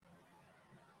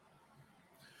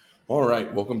All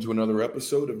right, welcome to another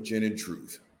episode of Gin and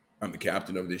Truth. I'm the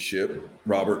captain of this ship,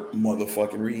 Robert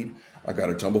motherfucking Reed. I got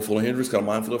a tumble full of hindrance, got a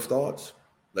mind full of thoughts.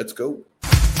 Let's go.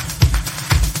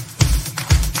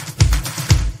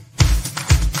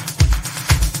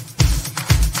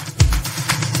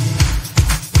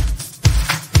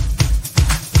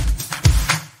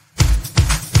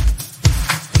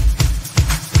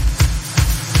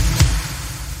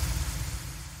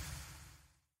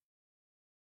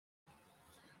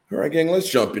 All right, gang, let's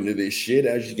jump into this shit.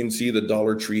 As you can see, the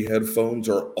Dollar Tree headphones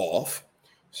are off.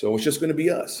 So it's just going to be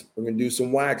us. We're going to do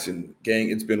some waxing.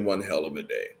 Gang, it's been one hell of a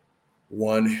day.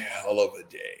 One hell of a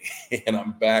day. And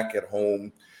I'm back at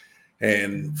home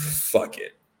and fuck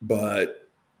it. But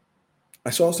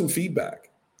I saw some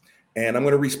feedback and I'm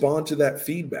going to respond to that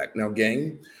feedback. Now,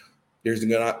 gang, there's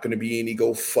not going to be any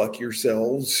go fuck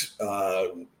yourselves,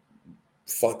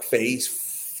 fuck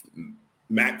face,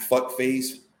 Mac fuck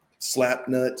face, slap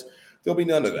nuts. There'll be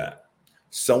none of that.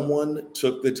 Someone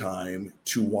took the time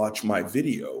to watch my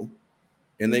video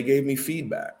and they gave me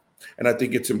feedback. And I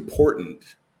think it's important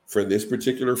for this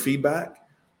particular feedback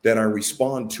that I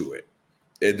respond to it.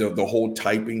 The whole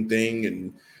typing thing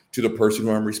and to the person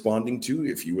who I'm responding to,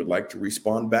 if you would like to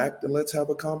respond back, then let's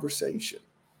have a conversation,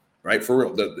 right? For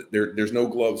real, there's no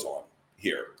gloves on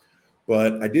here.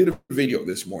 But I did a video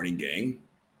this morning, gang.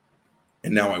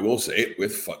 And now I will say it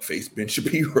with fuckface Ben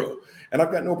Shapiro. And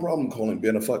I've got no problem calling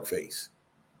Ben a fuckface.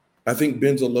 I think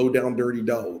Ben's a low down dirty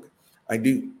dog. I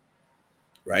do.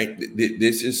 Right?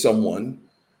 This is someone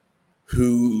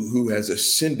who has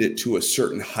ascended to a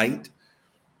certain height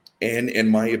and, in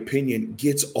my opinion,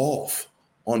 gets off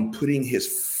on putting his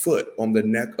foot on the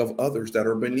neck of others that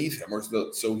are beneath him, or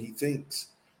so he thinks.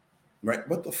 Right?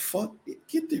 What the fuck?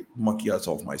 Get the monkey ass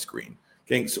off my screen.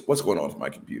 Gang, so what's going on with my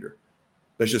computer?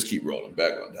 Let's just keep rolling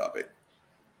back on topic,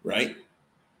 right?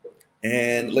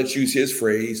 And let's use his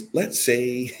phrase. Let's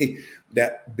say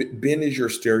that Ben is your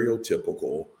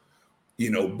stereotypical,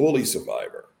 bully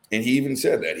survivor. And he even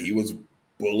said that he was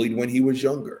bullied when he was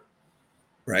younger,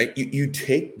 right? You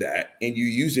take that and you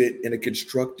use it in a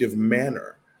constructive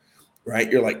manner,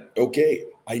 right? You're like, okay,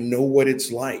 I know what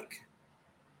it's like.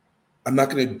 I'm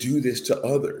not going to do this to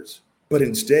others. But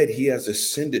instead, he has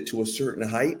ascended to a certain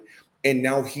height. And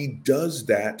now he does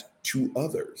that to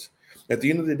others. At the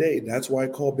end of the day, that's why I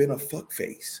call Ben a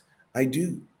fuckface. I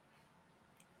do.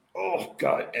 Oh,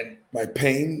 God. And my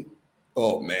pain,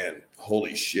 oh, man,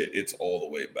 holy shit, it's all the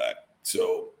way back.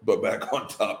 So, but back on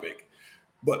topic.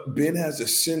 But Ben has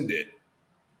ascended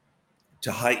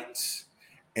to heights.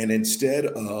 And instead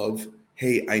of,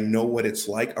 hey, I know what it's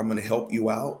like, I'm going to help you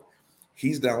out,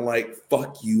 he's now like,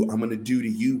 fuck you, I'm going to do to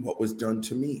you what was done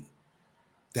to me.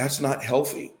 That's not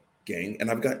healthy, gang.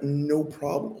 And I've got no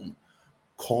problem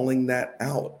calling that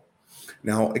out.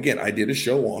 Now, again, I did a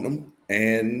show on him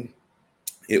and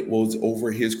it was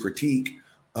over his critique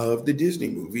of the Disney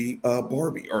movie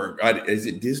Barbie, or is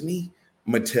it Disney?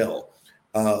 Mattel.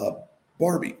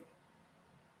 Barbie.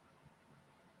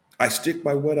 I stick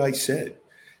by what I said.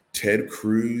 Ted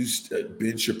Cruz,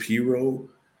 Ben Shapiro,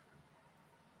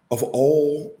 of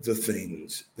all the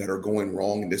things that are going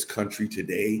wrong in this country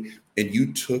today, and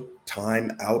you took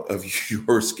time out of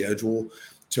your schedule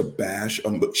to bash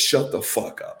them, but shut the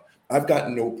fuck up. I've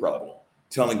got no problem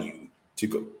telling you to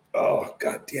go, oh,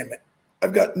 God damn it.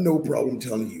 I've got no problem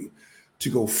telling you to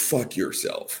go fuck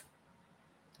yourself.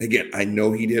 Again, I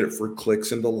know he did it for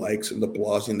clicks and the likes and the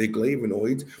blahs and the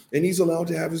glavinoids, and he's allowed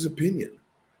to have his opinion.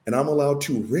 And I'm allowed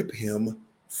to rip him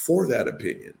for that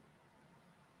opinion.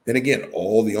 And again,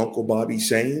 all the Uncle Bobby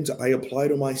sayings I apply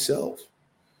to myself.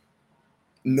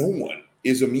 No one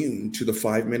is immune to the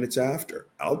 5 minutes after.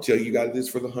 I'll tell you guys this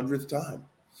for the 100th time.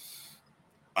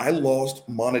 I lost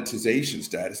monetization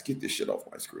status. Get this shit off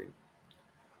my screen.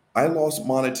 I lost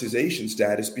monetization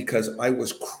status because I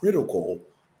was critical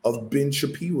of Ben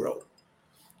Shapiro.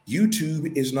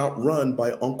 YouTube is not run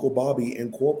by Uncle Bobby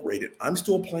Incorporated. I'm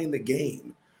still playing the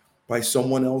game by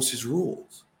someone else's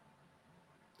rules.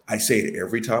 I say it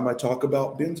every time I talk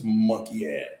about Ben's monkey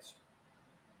ass.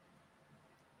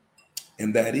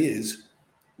 And that is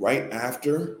right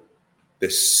after the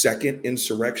second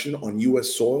insurrection on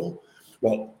U.S. soil,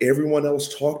 while everyone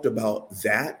else talked about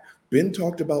that, Ben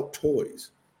talked about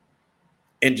toys.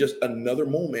 And just another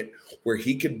moment where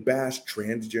he could bash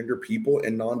transgender people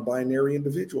and non-binary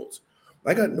individuals.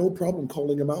 I got no problem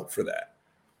calling him out for that.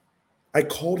 I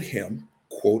called him,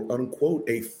 quote unquote,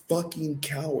 a fucking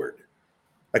coward.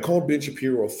 I called Ben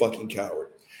Shapiro a fucking coward.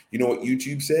 You know what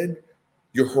YouTube said?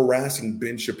 You're harassing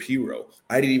Ben Shapiro.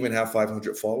 I didn't even have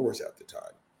 500 followers at the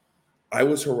time. I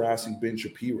was harassing Ben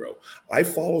Shapiro. I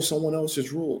follow someone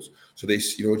else's rules. So they,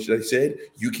 you know what they said?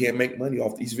 You can't make money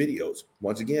off these videos.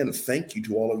 Once again, thank you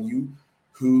to all of you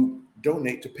who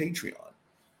donate to Patreon.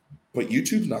 But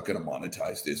YouTube's not going to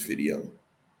monetize this video.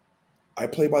 I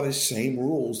play by the same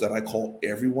rules that I call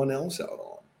everyone else out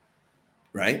on,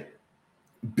 right?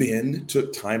 Ben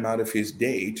took time out of his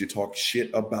day to talk shit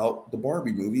about the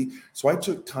Barbie movie. So I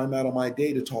took time out of my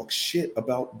day to talk shit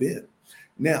about Ben.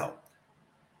 Now,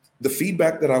 the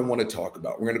feedback that I want to talk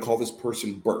about, we're going to call this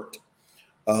person Bert.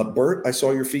 Bert, I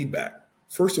saw your feedback.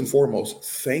 First and foremost,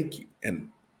 thank you. And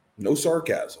no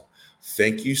sarcasm.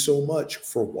 Thank you so much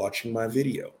for watching my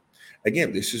video.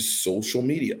 Again, this is social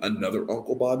media. Another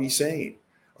Uncle Bobby saying,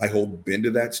 I hold Ben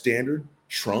to that standard.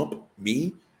 Trump,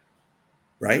 me,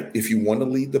 right? If you want to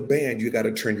lead the band, you got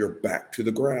to turn your back to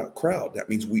the crowd. That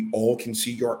means we all can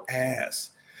see your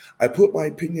ass. I put my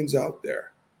opinions out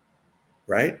there,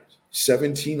 right?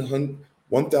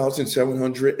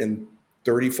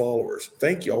 1,730 followers.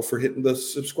 Thank y'all for hitting the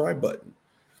subscribe button.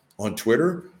 On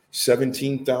Twitter,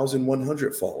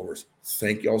 17,100 followers.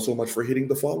 Thank y'all so much for hitting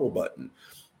the follow button.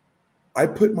 I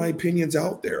put my opinions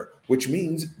out there, which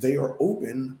means they are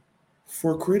open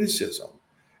for criticism.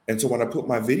 And so when I put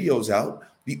my videos out,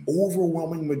 the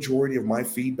overwhelming majority of my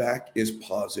feedback is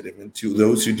positive. And to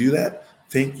those who do that,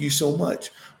 thank you so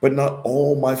much. But not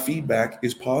all my feedback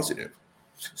is positive.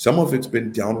 Some of it's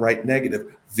been downright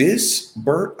negative. This,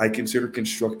 Bert, I consider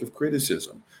constructive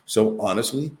criticism. So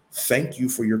honestly, thank you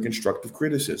for your constructive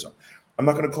criticism. I'm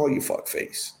not going to call you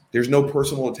fuckface. There's no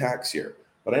personal attacks here,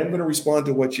 but I am going to respond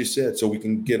to what you said so we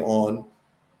can get on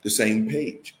the same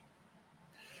page.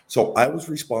 So I was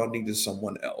responding to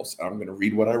someone else. I'm going to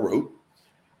read what I wrote.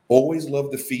 Always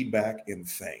love the feedback and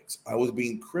thanks. I was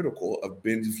being critical of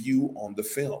Ben's view on the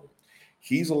film.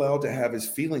 He's allowed to have his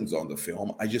feelings on the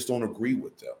film. I just don't agree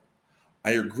with them.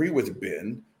 I agree with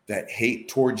Ben that hate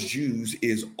towards Jews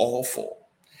is awful.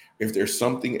 If there's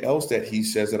something else that he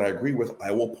says that I agree with,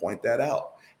 I will point that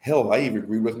out. Hell, I even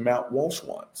agree with Matt Walsh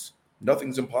once.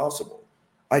 Nothing's impossible.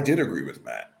 I did agree with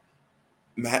Matt.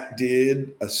 Matt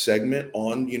did a segment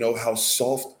on, how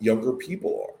soft younger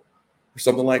people are or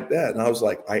something like that. And I was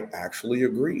like, I actually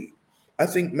agree. I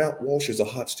think Matt Walsh is a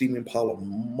hot steaming pile of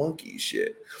monkey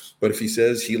shit. But if he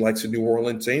says he likes the New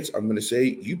Orleans Saints, I'm going to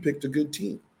say you picked a good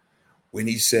team. When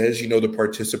he says, the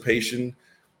participation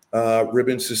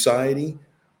ribbon society,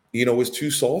 is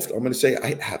too soft, I'm going to say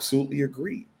I absolutely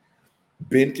agree.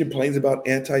 Ben complains about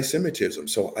anti-Semitism,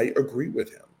 so I agree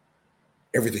with him.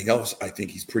 Everything else, I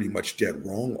think he's pretty much dead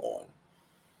wrong on.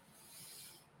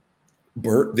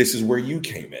 Bert, this is where you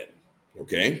came in,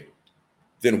 okay?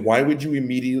 Then why would you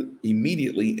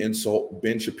immediately insult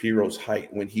Ben Shapiro's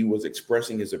height when he was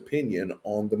expressing his opinion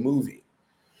on the movie?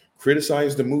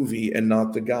 Criticize the movie and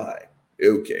not the guy.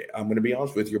 Okay, I'm going to be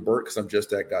honest with you, Bert, because I'm just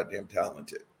that goddamn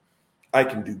talented. I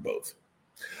can do both.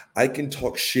 I can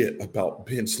talk shit about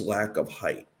Ben's lack of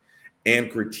height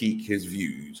and critique his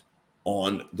views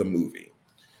on the movie.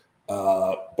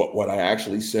 But what I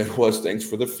actually said was, thanks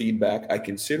for the feedback. I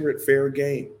consider it fair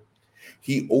game.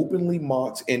 He openly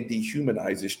mocks and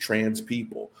dehumanizes trans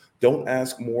people. Don't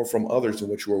ask more from others than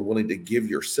what you are willing to give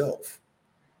yourself.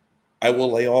 I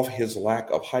will lay off his lack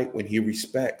of height when he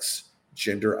respects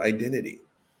gender identity.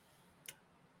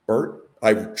 Bert,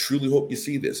 I truly hope you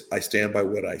see this. I stand by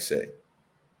what I say.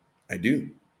 I do.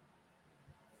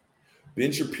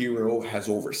 Ben Shapiro has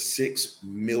over 6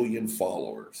 million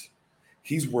followers.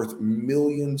 He's worth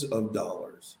millions of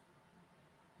dollars.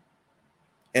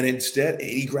 And instead,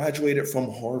 he graduated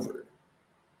from Harvard.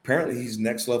 Apparently, he's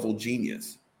next level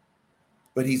genius.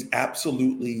 But he's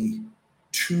absolutely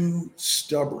too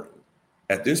stubborn.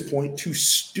 At this point, too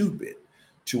stupid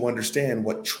to understand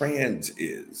what trans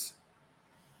is.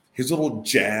 His little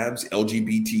jabs,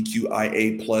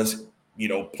 LGBTQIA plus,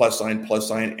 plus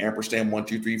sign, ampersand, 1,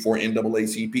 2, 3, 4,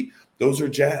 NAACP. Those are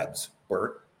jabs,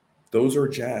 Bert. Those are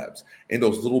jabs. And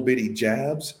those little bitty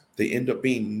jabs, they end up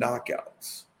being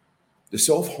knockouts. The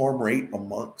self-harm rate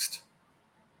amongst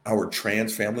our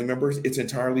trans family members, it's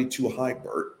entirely too high,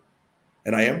 Bert.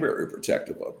 And I am very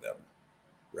protective of them,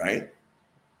 right?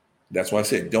 That's why I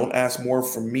said, don't ask more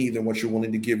from me than what you're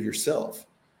willing to give yourself,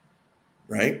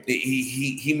 right?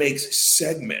 He makes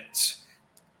segments.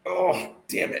 Oh,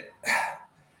 damn it.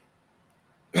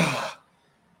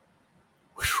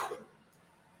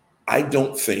 I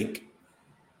don't think,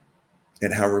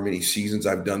 in however many seasons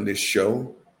I've done this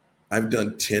show, I've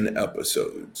done 10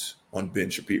 episodes on Ben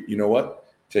Shapiro. You know what?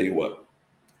 Tell you what.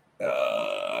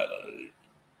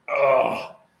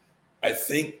 I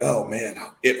think, oh man,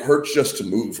 it hurts just to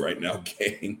move right now,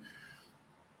 gang.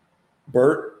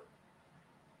 Bert,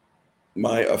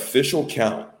 My official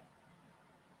count,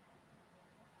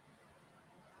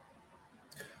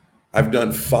 I've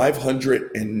done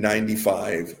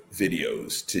 595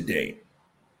 videos to date.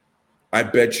 I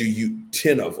bet you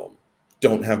 10 of them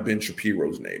don't have Ben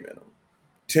Shapiro's name in them.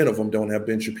 10 of them don't have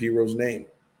Ben Shapiro's name.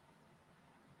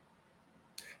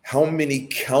 How many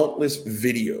countless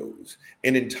videos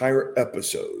and entire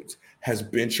episodes has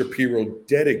Ben Shapiro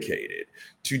dedicated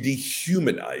to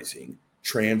dehumanizing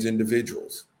trans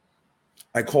individuals?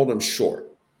 I called him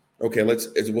short. Okay,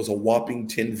 it was a whopping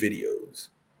 10 videos.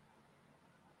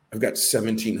 I've got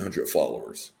 1,700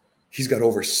 followers. He's got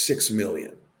over 6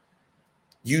 million.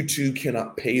 YouTube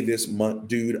cannot pay this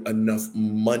dude enough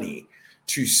money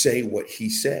to say what he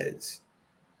says.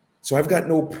 So I've got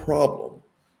no problem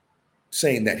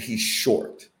saying that he's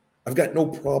short. I've got no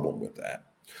problem with that.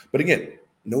 But again,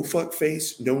 no fuck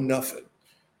face, no nothing.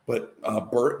 But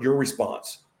Bert, your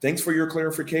response. Thanks for your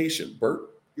clarification, Bert.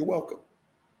 You're welcome.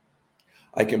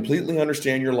 I completely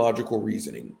understand your logical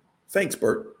reasoning. Thanks,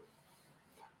 Bert.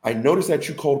 I noticed that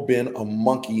you called Ben a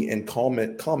monkey and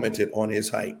commented on his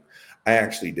height. I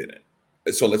actually didn't.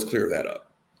 So let's clear that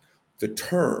up. The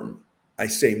term, I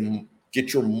say,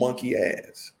 get your monkey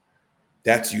ass.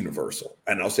 That's universal.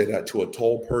 And I'll say that to a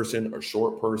tall person, a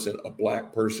short person, a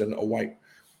black person, a white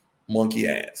monkey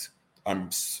ass.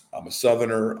 I'm a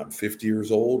Southerner. I'm 50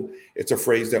 years old. It's a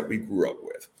phrase that we grew up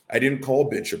with. I didn't call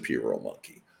Ben Shapiro a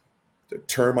monkey. The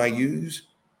term I use,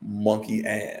 monkey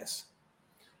ass.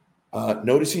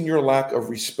 Noticing your lack of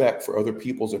respect for other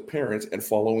people's appearance and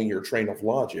following your train of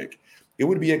logic, it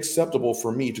would be acceptable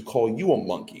for me to call you a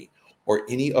monkey or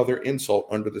any other insult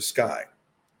under the sky.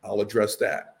 I'll address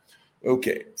that.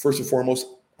 Okay, first and foremost,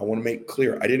 I want to make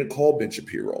clear I didn't call Ben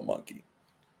Shapiro a monkey.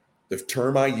 The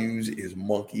term I use is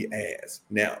monkey ass.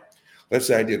 Now, let's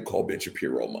say I did call Ben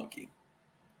Shapiro a monkey.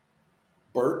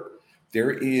 Bert,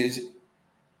 there is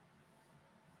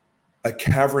a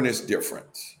cavernous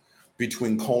difference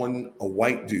between calling a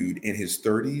white dude in his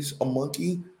 30s a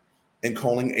monkey and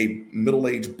calling a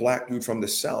middle-aged black dude from the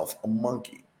South a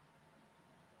monkey.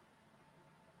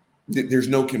 There's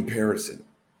no comparison.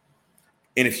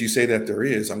 And if you say that there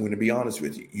is, I'm going to be honest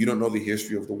with you. You don't know the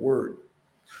history of the word.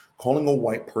 Calling a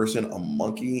white person a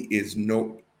monkey is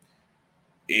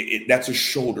that's a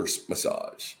shoulder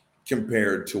massage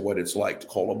compared to what it's like to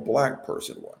call a black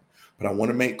person one. But I want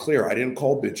to make clear, I didn't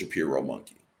call Ben Shapiro a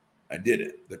monkey. I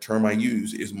didn't. The term I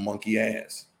use is monkey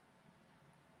ass.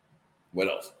 What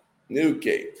else?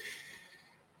 Okay.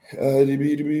 It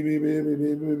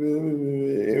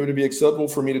would be acceptable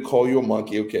for me to call you a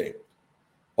monkey. Okay.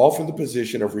 All from the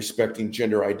position of respecting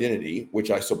gender identity,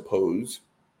 which I suppose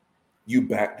you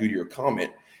back due to your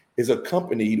comment, is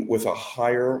accompanied with a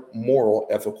higher moral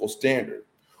ethical standard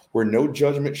where no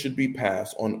judgment should be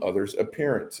passed on others'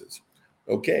 appearances.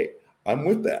 Okay, I'm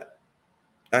with that.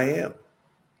 I am.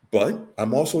 But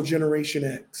I'm also Generation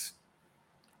X.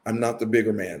 I'm not the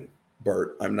bigger man,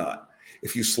 Bert. I'm not.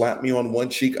 If you slap me on one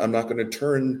cheek, I'm not going to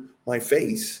turn my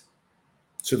face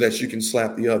so that you can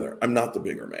slap the other. I'm not the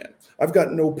bigger man. I've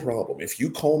got no problem. If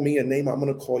you call me a name, I'm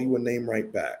going to call you a name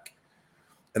right back.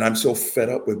 And I'm so fed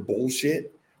up with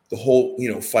bullshit, the whole,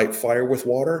 fight fire with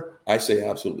water. I say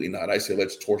absolutely not. I say,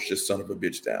 let's torch this son of a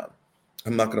bitch down.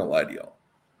 I'm not going to lie to y'all.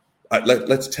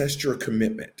 Let's test your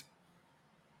commitment,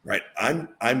 right?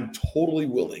 I'm totally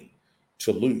willing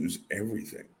to lose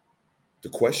everything. The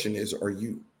question is, are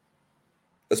you?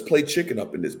 Let's play chicken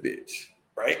up in this bitch,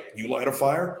 right? You light a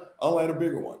fire, I'll light a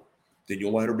bigger one. Then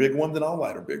you'll light a big one, then I'll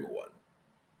light a bigger one.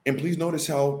 And please notice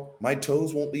how my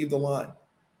toes won't leave the line.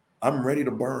 I'm ready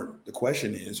to burn. The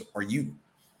question is, are you?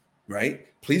 Right?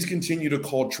 Please continue to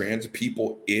call trans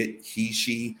people it, he,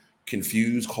 she,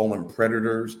 confused, call them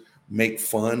predators, make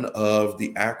fun of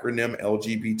the acronym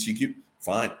LGBTQ.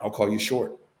 Fine, I'll call you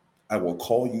short. I will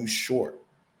call you short.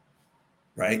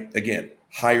 Right? Again,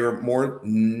 higher, more,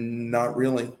 not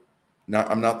really.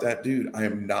 I'm not that dude. I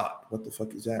am not. What the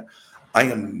fuck is that? I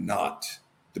am not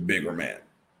the bigger man.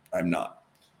 I'm not.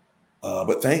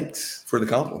 But thanks for the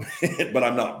compliment. But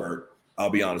I'm not, Bert. I'll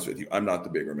be honest with you. I'm not the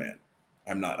bigger man.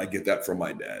 I'm not. I get that from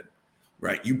my dad.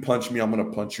 Right? You punch me, I'm going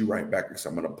to punch you right back because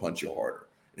I'm going to punch you harder.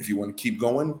 If you want to keep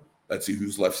going, let's see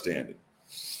who's left standing.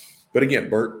 But again,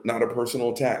 Bert, not a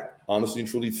personal attack. Honestly and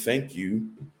truly, thank you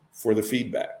for the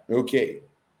feedback. Okay.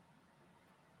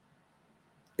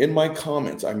 In my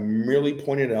comments, I merely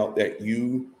pointed out that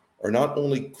you are not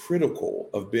only critical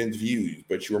of Ben's views,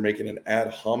 but you are making an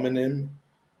ad hominem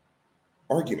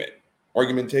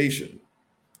argumentation.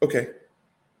 Okay,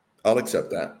 I'll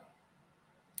accept that.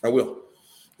 I will.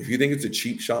 If you think it's a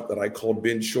cheap shot that I called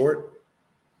Ben short,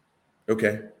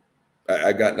 okay,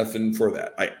 I got nothing for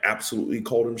that. I absolutely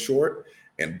called him short.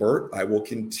 And Bert, I will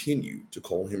continue to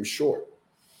call him short.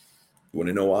 You want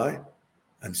to know why?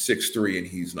 I'm 6'3" and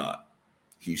he's not.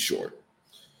 He's short.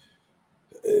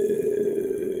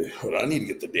 Hold on, I need to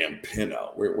get the damn pin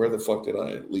out. Where the fuck did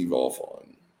I leave off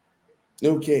on?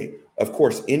 Okay. Of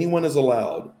course, anyone is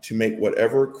allowed to make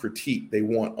whatever critique they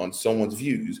want on someone's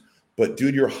views, but due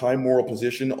to your high moral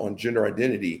position on gender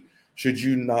identity, should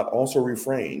you not also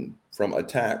refrain from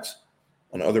attacks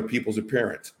on other people's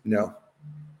appearance? No.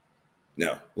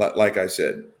 Like I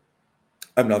said,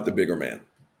 I'm not the bigger man.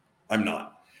 I'm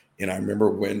not. And I remember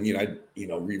when I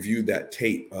reviewed that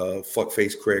tape of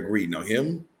fuckface Craig Reed. Now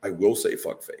him, I will say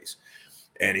fuckface,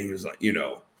 and he was like,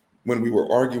 when we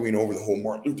were arguing over the whole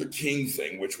Martin Luther King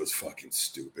thing, which was fucking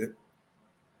stupid.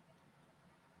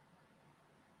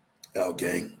 Oh,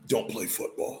 gang, don't play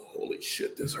football. Holy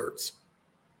shit, this hurts.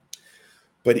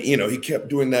 But, he kept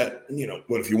doing that.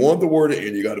 But if you want the word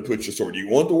in, you got to put your sword. You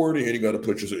want the word in, you got to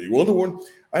put your sword. You want the word?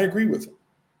 I agree with him.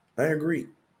 I agree.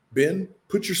 Ben,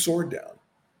 put your sword down.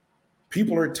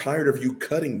 People are tired of you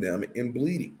cutting them and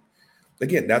bleeding.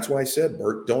 Again, that's why I said,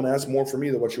 Bert, don't ask more from me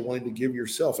than what you're willing to give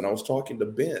yourself. And I was talking to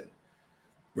Ben,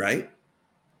 right?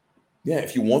 Yeah,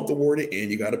 if you want the war to end,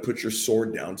 you got to put your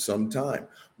sword down sometime.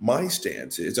 My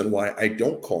stance is, and why I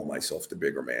don't call myself the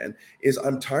bigger man, is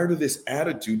I'm tired of this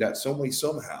attitude that some way,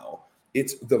 somehow,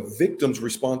 it's the victim's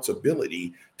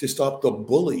responsibility to stop the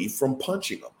bully from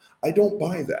punching them. I don't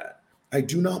buy that. I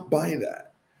do not buy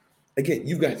that. Again,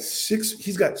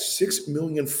 he's got 6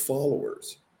 million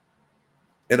followers.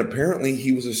 And apparently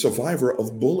he was a survivor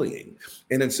of bullying.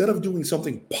 And instead of doing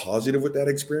something positive with that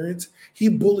experience, he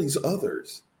bullies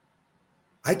others.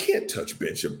 I can't touch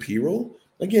Ben Shapiro.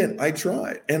 Again, I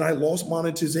tried and I lost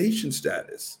monetization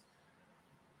status.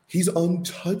 He's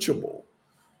untouchable,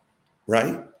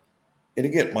 right? And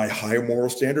again, my higher moral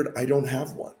standard, I don't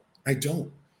have one. I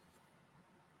don't,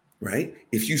 right?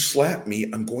 If you slap me,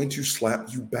 I'm going to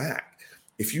slap you back.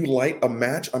 If you light a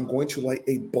match, I'm going to light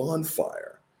a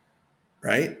bonfire,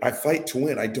 right? I fight to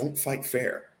win. I don't fight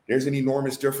fair. There's an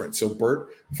enormous difference. So Bert,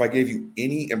 if I gave you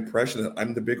any impression that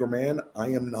I'm the bigger man, I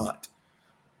am not.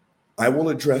 I will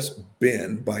address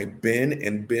Ben by Ben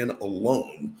and Ben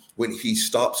alone when he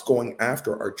stops going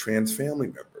after our trans family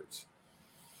members.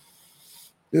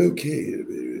 Okay,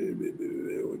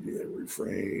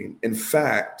 refrain. In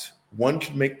fact, one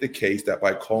can make the case that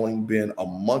by calling Ben a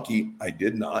monkey, I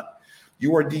did not,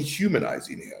 you are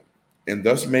dehumanizing him. And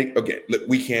thus look,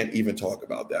 we can't even talk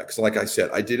about that. Because like I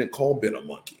said, I didn't call Ben a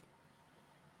monkey.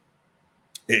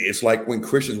 It's like when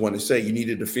Christians want to say you need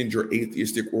to defend your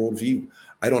atheistic worldview.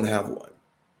 I don't have one.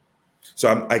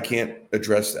 So I can't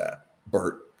address that,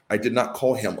 Bert. I did not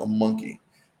call him a monkey.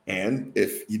 And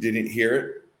if you didn't hear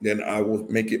it, then I will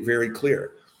make it very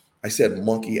clear. I said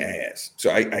monkey ass.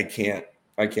 So I can't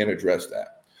address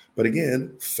that. But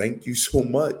again, thank you so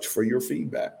much for your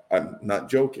feedback. I'm not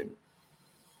joking.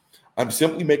 I'm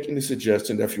simply making the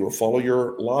suggestion that if you will follow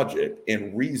your logic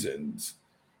and reasons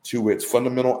to its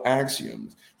fundamental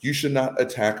axioms, you should not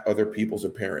attack other people's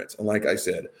appearance. And like I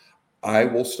said, I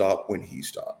will stop when he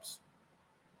stops.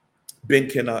 Ben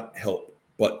cannot help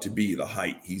but to be the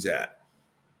height he's at.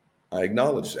 I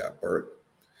acknowledge that, Bert.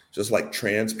 Just like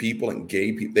trans people and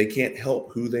gay people, they can't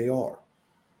help who they are.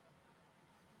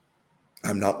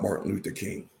 I'm not Martin Luther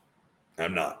King.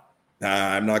 I'm not.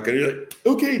 I'm not going to,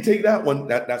 okay, take that one.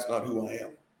 That's not who I am,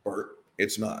 Bert.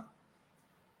 It's not.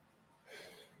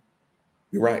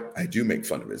 You're right. I do make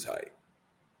fun of his height.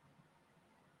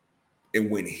 And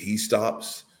when he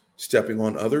stops stepping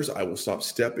on others, I will stop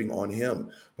stepping on him.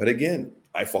 But again,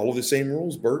 I follow the same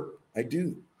rules, Bert. I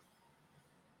do.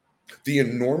 The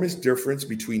enormous difference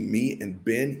between me and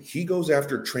Ben, he goes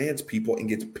after trans people and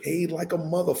gets paid like a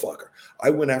motherfucker.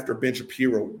 I went after Ben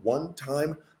Shapiro one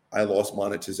time. I lost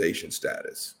monetization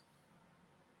status.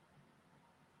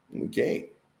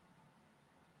 Okay.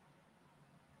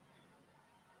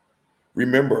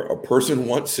 Remember, a person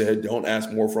once said, don't ask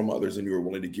more from others than you are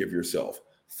willing to give yourself.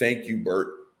 Thank you, Bert.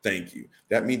 Thank you.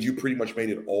 That means you pretty much made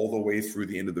it all the way through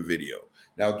the end of the video.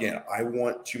 Now, again, I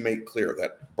want to make clear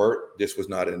that, Bert, this was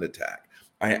not an attack.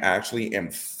 I actually am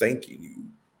thanking you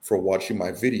for watching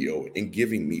my video and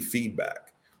giving me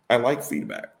feedback. I like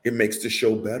feedback. It makes the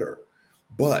show better.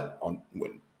 But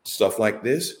when stuff like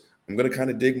this, I'm going to kind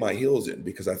of dig my heels in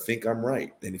because I think I'm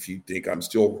right. And if you think I'm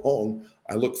still wrong,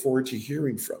 I look forward to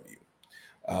hearing from you.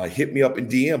 Hit me up in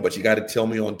DM, but you got to tell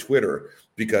me on Twitter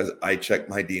because I check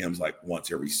my DMs like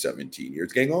once every 17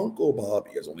 years. Gang, Uncle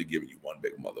Bobby has only given you one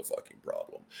big motherfucking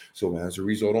problem. So as a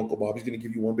result, Uncle Bobby's going to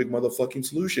give you one big motherfucking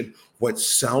solution. What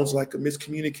sounds like a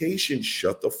miscommunication,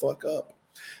 shut the fuck up.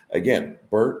 Again,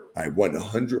 Bert, I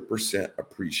 100%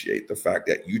 appreciate the fact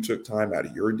that you took time out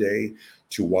of your day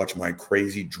to watch my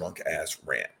crazy drunk ass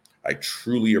rant. I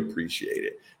truly appreciate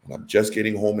it. And I'm just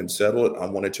getting home and settled. I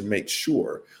wanted to make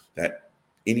sure that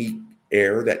any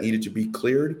air that needed to be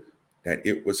cleared, that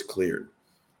it was cleared.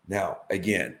 Now,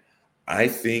 again, I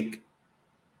think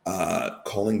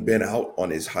calling Ben out on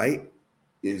his height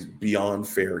is beyond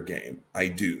fair game. I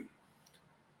do.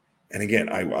 And again,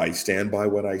 I stand by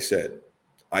what I said.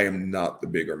 I am not the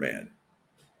bigger man.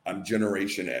 I'm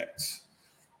Generation X.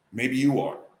 Maybe you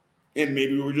are. And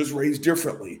maybe we were just raised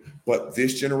differently. But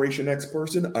this Generation X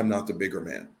person, I'm not the bigger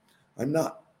man. I'm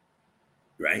not.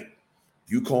 Right?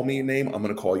 You call me a name, I'm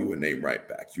going to call you a name right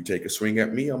back. You take a swing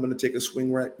at me, I'm going to take a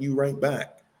swing at you right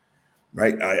back.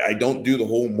 Right? I don't do the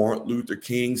whole Martin Luther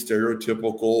King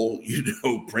stereotypical,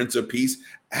 Prince of Peace.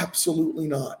 Absolutely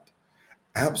not.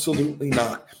 Absolutely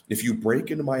not. If you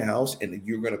break into my house and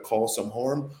you're going to cause some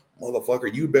harm,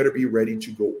 motherfucker, you better be ready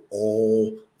to go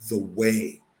all the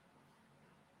way.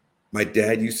 My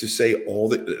dad used to say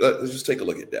let's just take a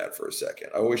look at dad for a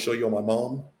second. I always show you on my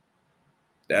mom.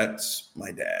 That's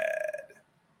my dad.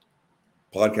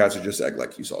 Podcasts just act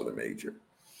like you saw the major.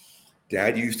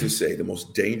 Dad used to say the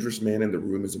most dangerous man in the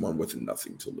room is the one with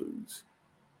nothing to lose.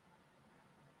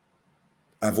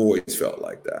 I've always felt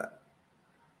like that.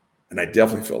 And I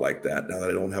definitely feel like that now that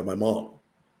I don't have my mom.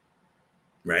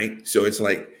 Right? So it's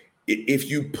like, if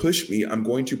you push me, I'm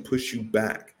going to push you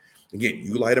back. Again,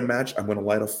 you light a match, I'm going to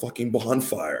light a fucking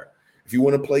bonfire. If you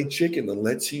want to play chicken, then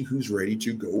let's see who's ready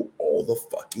to go all the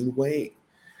fucking way.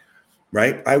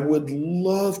 Right? I would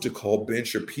love to call Ben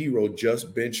Shapiro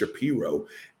just Ben Shapiro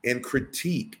and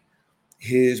critique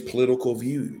his political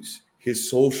views, his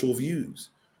social views.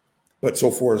 But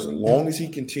so far, as long as he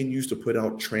continues to put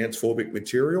out transphobic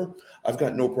material, I've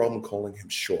got no problem calling him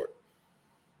short.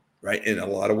 Right? In a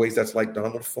lot of ways, that's like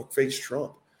Donald fuckface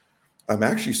Trump. I'm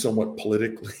actually somewhat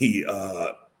politically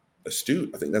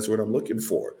astute. I think that's what I'm looking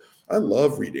for. I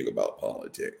love reading about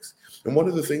politics. And one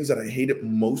of the things that I hated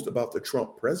most about the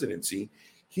Trump presidency,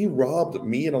 he robbed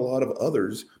me and a lot of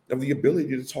others of the ability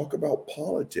to talk about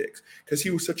politics because he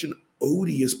was such an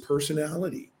odious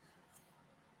personality.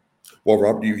 Well,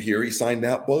 Rob, do you hear he signed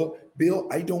that bill?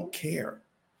 I don't care.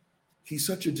 He's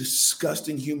such a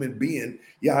disgusting human being.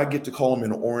 Yeah, I get to call him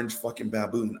an orange fucking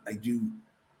baboon. I do.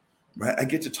 Right? I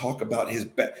get to talk about his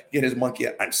monkey.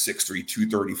 I'm 6'3",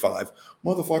 235.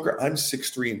 Motherfucker, I'm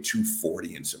 6'3" and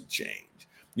 240 and some change.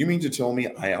 You mean to tell me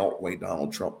I outweigh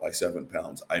Donald Trump by 7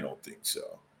 pounds? I don't think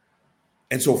so.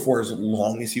 And so for as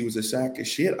long as he was a sack of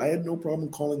shit, I had no problem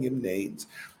calling him names.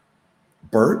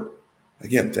 Bert,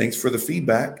 again, thanks for the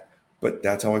feedback, but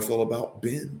that's how I feel about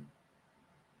Ben.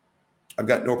 I've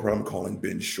got no problem calling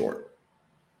Ben short.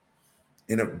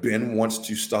 And if Ben wants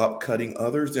to stop cutting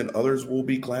others, then others will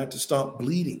be glad to stop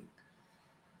bleeding.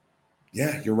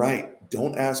 Yeah, you're right.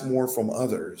 Don't ask more from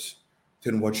others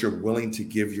than what you're willing to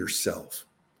give yourself.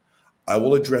 I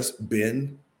will address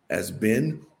Ben as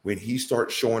Ben when he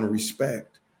starts showing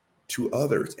respect to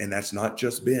others. And that's not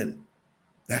just Ben.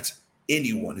 That's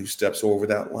anyone who steps over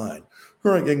that line.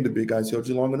 All right, gang, the big guy's held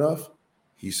you long enough.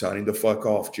 He's signing the fuck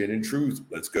off. Gin and Truth.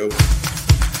 Let's go.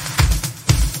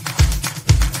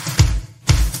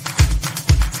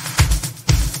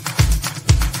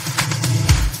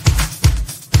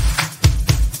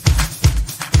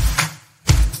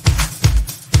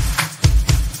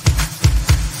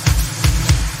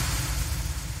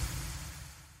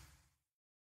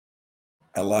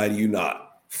 I lie to you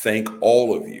not. Thank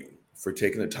all of you for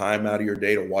taking the time out of your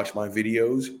day to watch my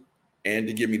videos and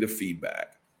to give me the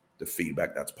feedback. The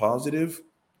feedback that's positive,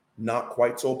 not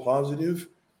quite so positive,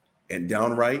 and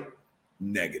downright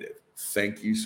negative. Thank you